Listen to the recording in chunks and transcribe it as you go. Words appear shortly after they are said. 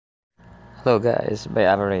Hello guys, by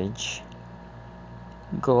average,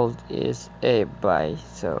 gold is a buy,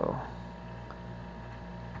 so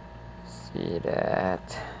see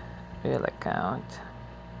that real account.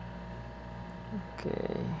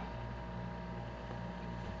 Okay,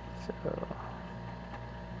 so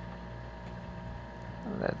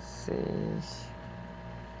let's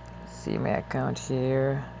see my account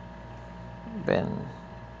here. Been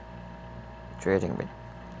trading with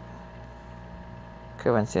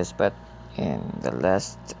currencies, but in the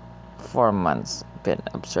last 4 months, been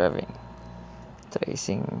observing,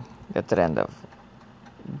 tracing the trend of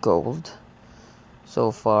gold.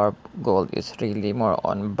 So far, gold is really more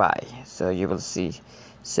on buy, so you will see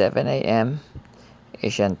 7 a.m.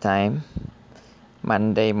 Asian time,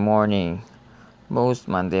 Monday morning. Most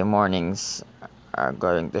Monday mornings are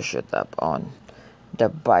going to shoot up on the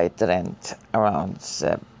buy trend around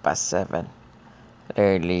past 7.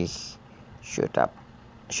 Rarely shoot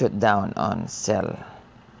down on sell.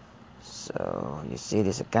 So you see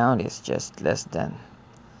this account is just less than,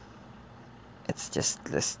 it's just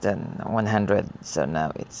less than 100. So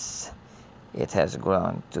now it has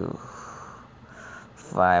grown to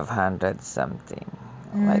 500 something,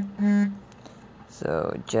 right?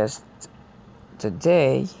 So just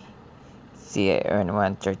today, see, I earned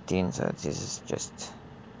 113. So this is just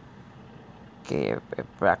okay, a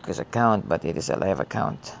practice account, but it is a live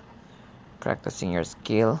account. Practicing your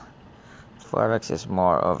skill. Forex is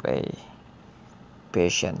more of a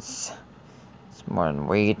patience. It's more on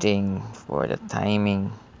waiting for the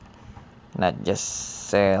timing, not just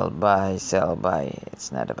sell buy, sell buy.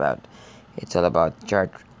 It's not about. It's all about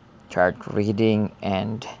chart reading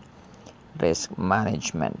and risk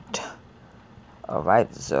management.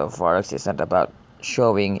 Alright, so Forex is not about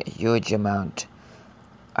showing a huge amount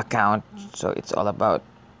account, so it's all about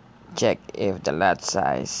check if the lot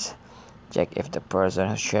size, check if the person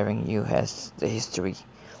who's sharing you has the history,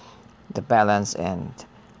 the balance, and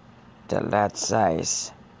the lot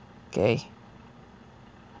size. Okay,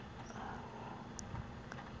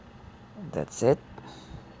 that's it.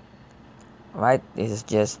 Right, this is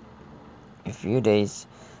just a few days,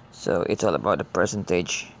 so it's all about the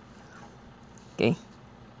percentage. Okay,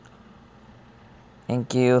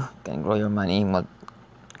 thank you. Can grow your money,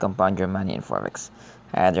 compound your money in Forex,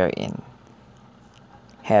 either in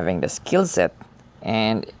having the skill set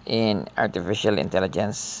and in artificial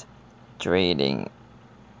intelligence trading.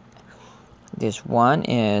 This one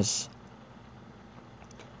is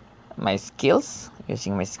my skills,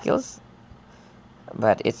 using my skills,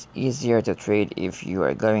 but it's easier to trade if you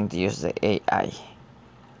are going to use the AI,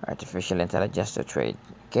 artificial intelligence, to trade.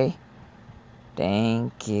 Okay,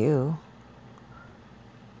 thank you.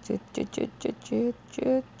 Chut, chut, chut, chut, chut,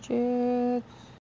 chut, chut.